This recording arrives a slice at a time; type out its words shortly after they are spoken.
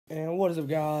And what is up,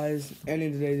 guys? And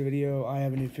in today's video, I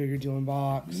have a new figure to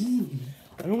unbox.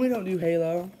 I normally don't do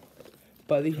Halo,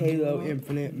 but the Halo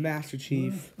Infinite Master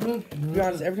Chief. To be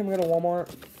honest, every time I go to Walmart,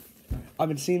 I've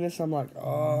been seeing this. I'm like,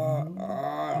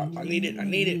 I need it.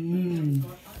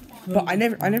 But I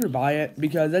never buy it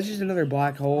because that's just another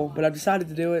black hole. But I've decided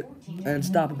to do it and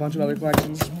stop a bunch of other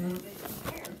collections,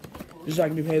 just so I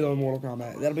can do Halo and Mortal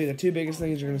Kombat. That'll be the two biggest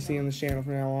things you're gonna see on this channel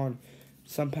from now on.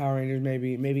 Some Power Rangers,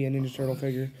 maybe a Ninja Turtle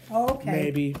figure. Oh, okay.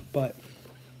 Maybe, but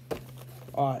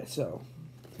alright, so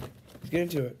let's get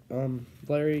into it.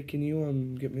 Larry, can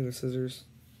you get me the scissors?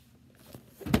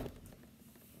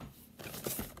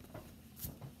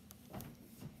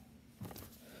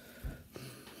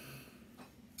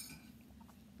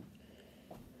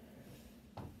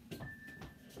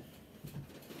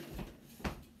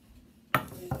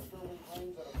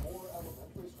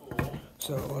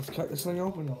 So let's cut this thing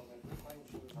open.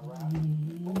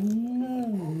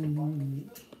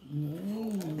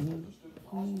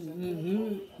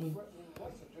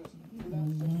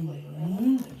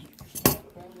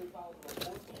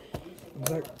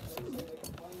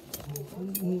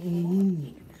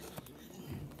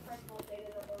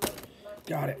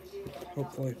 Got it.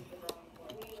 Hopefully.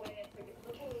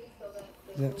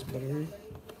 That's better.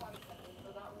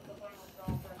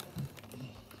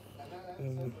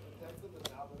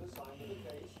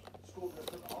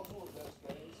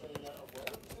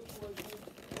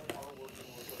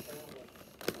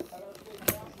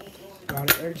 Got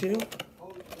it there too.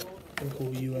 Pretty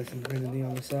cool US Infinity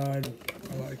on the side.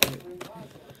 I like it.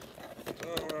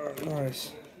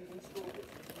 Nice.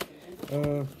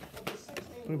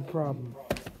 Big problem.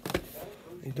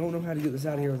 I don't know how to get this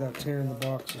out of here without tearing the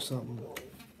box or something.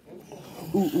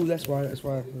 Ooh, that's why. There's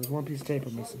one piece of tape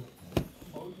I'm missing.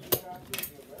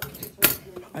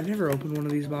 I've never opened one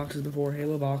of these boxes before.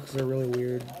 Halo boxes are really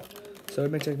weird, so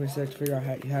it may take me a sec to figure out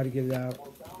how to get it out.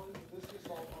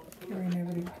 You're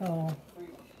never to call.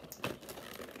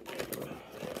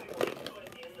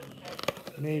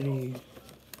 Maybe.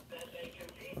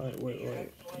 Wait.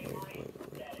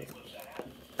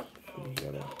 You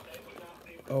gotta.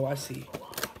 Oh, I see.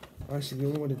 The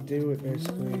only way to do it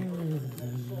basically.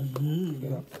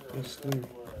 Get up this screw.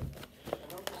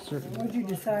 What'd you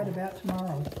decide about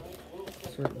tomorrow?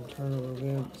 Certain internal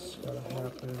events gotta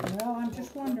happen. Well, I'm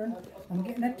just wondering. I'm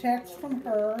getting a text from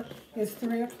her. Is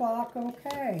 3 o'clock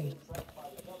okay?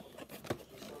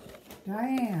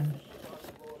 Diane.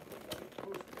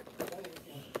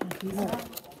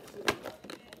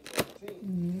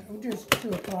 Just 2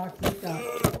 o'clock. We've got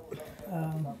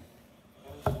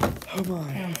Oh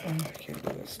my! counseling. I can't do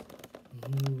this.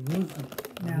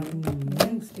 Now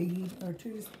Wednesday or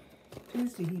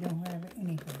Tuesday he don't have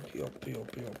anything. Peel.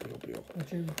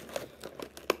 Which are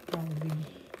probably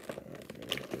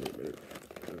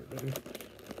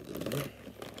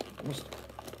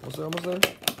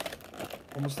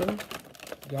Almost there.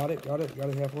 Got it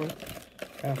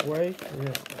halfway.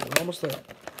 Yeah, we're almost there.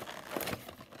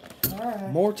 all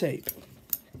right. More tape.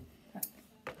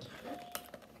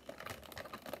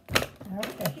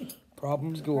 Okay.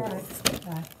 Problems All galore. right.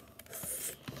 Bye.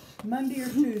 Monday or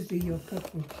Tuesday you'll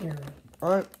cook with Carrie.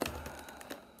 Alright,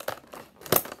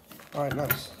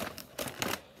 nice.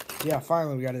 Yeah,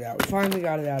 finally we got it out. We finally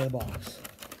got it out of the box.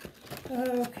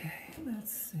 Okay,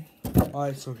 let's see.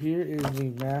 Alright, so here is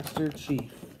the Master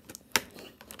Chief.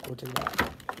 We'll take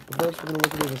that. But first we're going to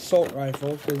look at his assault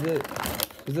rifle,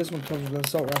 because this one comes with an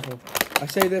assault rifle. I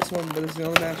say this one, but it's the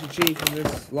only Master Chief in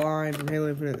this line from Halo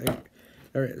Infinite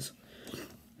there is.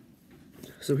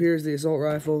 So here's the assault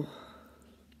rifle.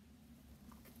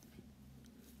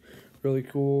 Really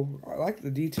cool. I like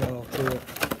the detail to it.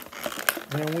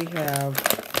 And then we have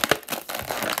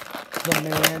the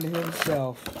man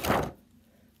himself,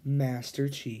 Master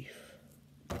Chief.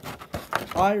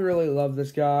 I really love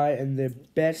this guy, and the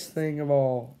best thing of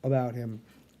all about him,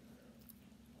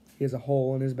 he has a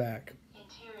hole in his back.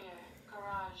 Interior,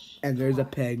 garage, And there's a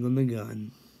peg on the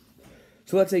gun.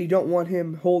 So let's say you don't want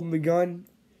him holding the gun,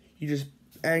 you just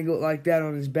angle it like that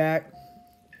on his back.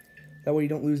 That way you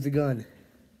don't lose the gun,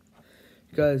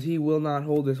 because he will not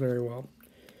hold this very well.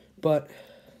 But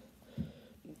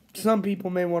some people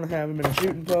may want to have him in a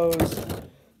shooting pose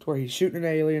to where he's shooting an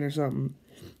alien or something.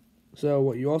 So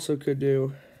what you also could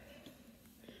do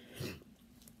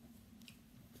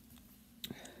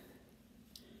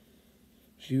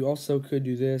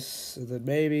this, so that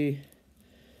maybe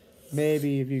if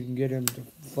you can get him to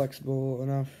flexible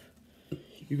enough,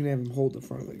 you can have him hold the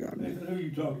front of the gun. Who are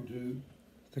you talking to?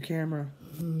 The camera,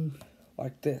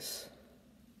 like this.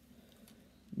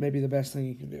 Maybe the best thing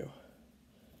you can do.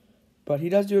 But he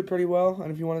does do it pretty well,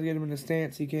 and if you want to get him in a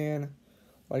stance, he can.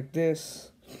 like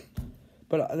this.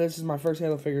 But this is my first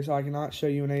Halo figure, so I cannot show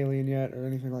you an alien yet or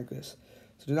anything like this.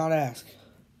 So do not ask.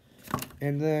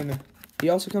 And then he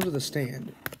also comes with a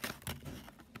stand.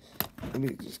 Let me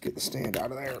just get the stand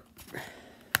out of there.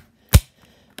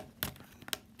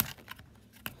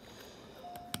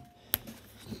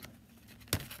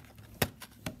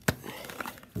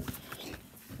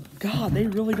 God, they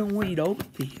really don't want you to open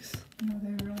these. No,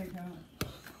 they really don't.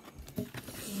 They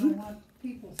don't want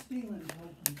people stealing them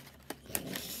open.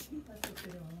 That's what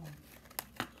they don't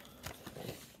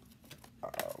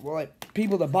want. Well, like,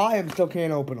 people that buy them still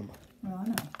can't open them. Well, I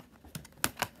know.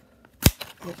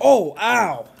 Oh,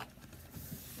 ow!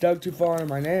 Dug too far in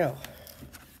my nail.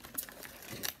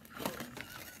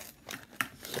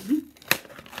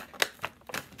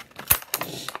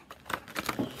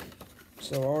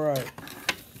 So, alright.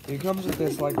 It comes with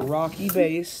this, like, rocky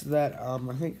base that, I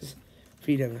think his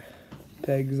feet have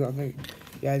pegs, I think.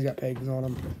 Yeah, he's got pegs on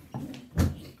him.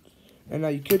 And now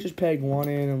you could just peg one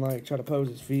in and, like, try to pose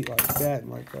his feet like that, in,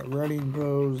 like, a running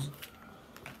pose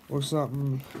or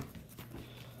something.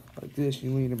 Like this,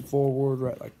 you lean him forward,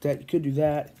 right, like that. You could do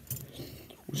that,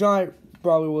 which I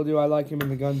probably will do. I like him in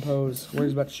the gun pose, where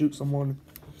he's about to shoot someone.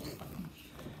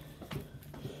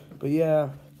 But yeah,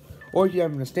 or you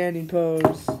have him in a standing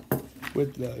pose,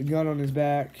 with the gun on his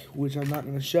back, which I'm not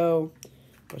going to show,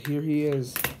 but here he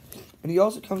is. And he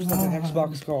also comes with an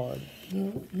Xbox card.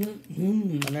 An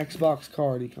Xbox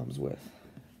card he comes with.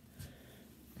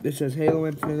 It says Halo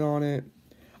Infinite on it.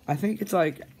 I think it's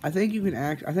like, I think you can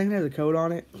I think it has a code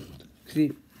on it.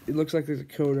 See, it looks like there's a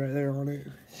code right there on it.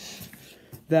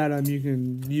 That you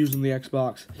can use on the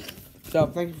Xbox. So,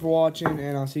 thank you for watching,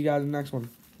 and I'll see you guys in the next one.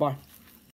 Bye.